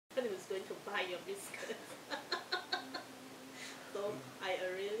your biscuits. So I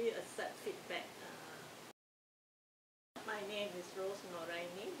really accept feedback. My name is Rose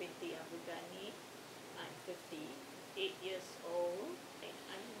Noraini binti Abu Ghani. I'm 58 years old.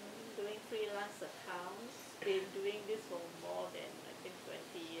 I'm doing freelance accounts. Been doing this for more than I think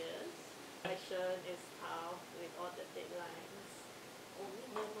 20 years. Passion is tough with all the deadlines.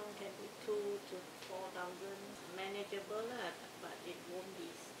 Minimum can be 2,000 to 4,000. Manageable, but it won't be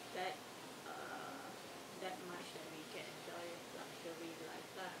that that much that we can enjoy luxury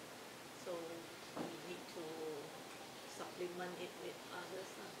life. So we need to supplement it with others.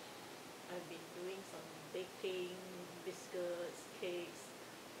 I've been doing some baking, biscuits, cakes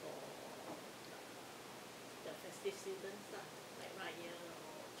for the festive seasons, like Raya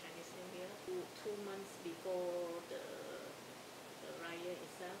or Chinese New Year. 2 months before the Raya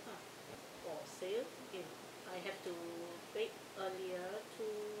itself, for sale. I have to bake earlier,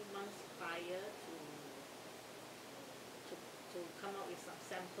 2 months prior to come up with some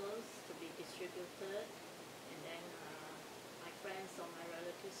samples to be distributed, and then my friends or my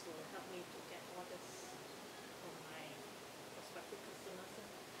relatives will help me to get orders from my prospective customers.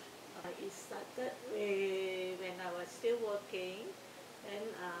 It started when I was still working, then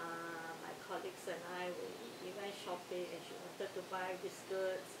my colleagues and I went shopping, and she wanted to buy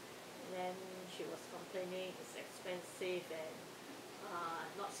biscuits, and then she was complaining it's expensive and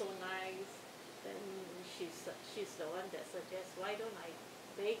not so nice. Then she's the one that suggests, why don't I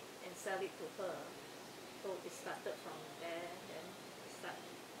bake and sell it to her? So it started from there, then I started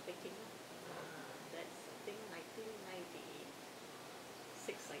baking. That's I think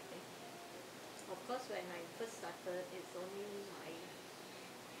 1996, I think. Of course, when I first started, it's only my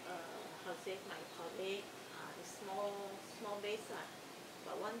my colleague, small base.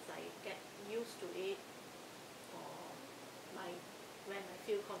 But once I get used to it, or when I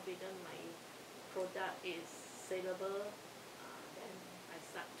feel confident my product is saleable, then I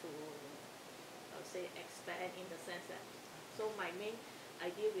start to expand in the sense that, so my main,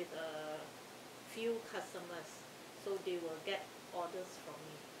 I deal with a few customers, so they will get orders from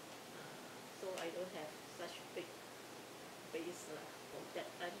me. So I don't have such big base.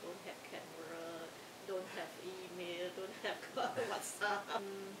 That I don't have camera, don't have email, don't have WhatsApp.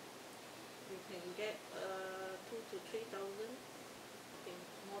 You can get 2,000 to 3,000, I think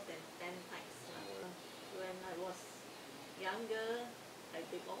more than 10 times. When I was younger, I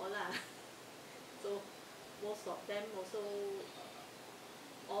did all lah. So most of them also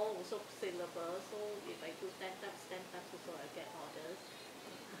saleable. So if I do 10 times also I get orders.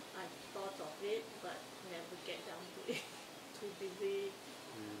 I thought of it, but never get down to it. Too busy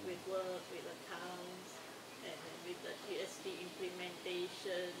with work, with accounts, and with the GST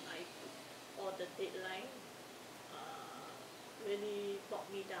implementation, all the deadline really brought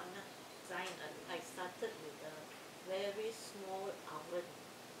me down. I started with a very small oven,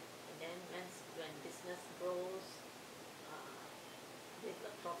 and then when business grows, with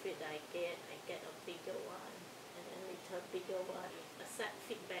the profit that I get a bigger one, and then later bigger one. Accept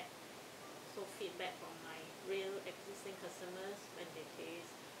feedback. So feedback from my real existing customers when they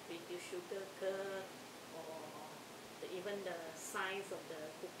taste reduced sugar curd, or even the size of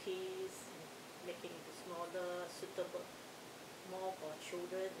the cookies, making it smaller, suitable more for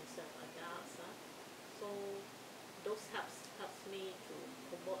children instead of adults. So those helps me to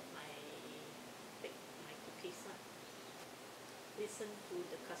promote my cookies. Listen to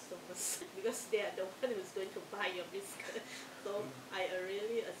the customers because they are the one who's going to buy your biscuit. So I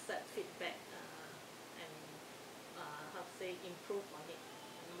really accept feedback and improve on it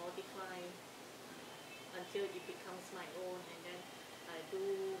and modify until it becomes my own, and then I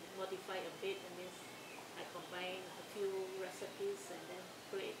do modify a bit, and means I combine a few recipes and then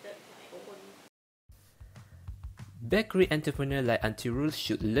created my own. Bakery entrepreneur like Auntie Rules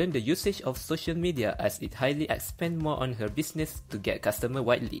should learn the usage of social media as it highly expand more on her business to get customer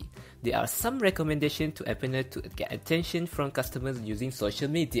widely. There are some recommendations to entrepreneur to get attention from customers using social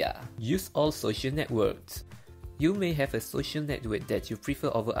media. Use all social networks. You may have a social network that you prefer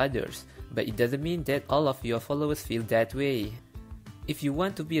over others, but it doesn't mean that all of your followers feel that way. If you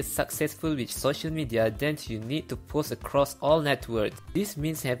want to be successful with social media, then you need to post across all networks. This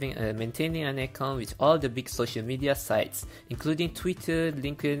means maintaining an account with all the big social media sites, including Twitter,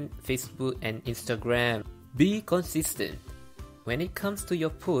 LinkedIn, Facebook, and Instagram. Be consistent. When it comes to your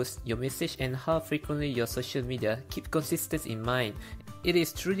posts, your message, and how frequently your social media, keep consistency in mind. It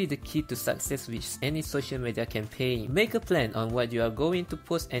is truly the key to success with any social media campaign. Make a plan on what you are going to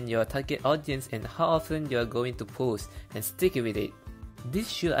post and your target audience and how often you are going to post, and stick with it.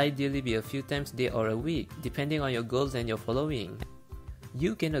 This should ideally be a few times a day or a week, depending on your goals and your following.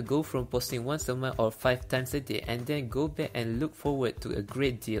 You cannot go from posting once a month or 5 times a day and then go back and look forward to a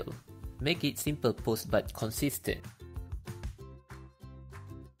great deal. Make it simple post but consistent.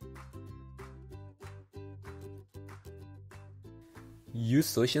 Use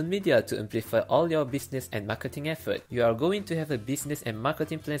social media to amplify all your business and marketing effort. You are going to have a business and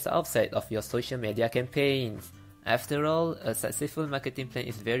marketing plans outside of your social media campaigns. After all, a successful marketing plan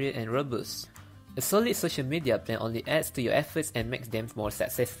is varied and robust. A solid social media plan only adds to your efforts and makes them more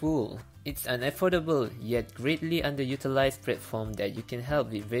successful. It's an affordable yet greatly underutilized platform that you can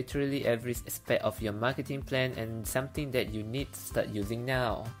help with virtually every aspect of your marketing plan and something that you need to start using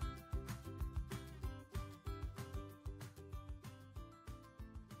now.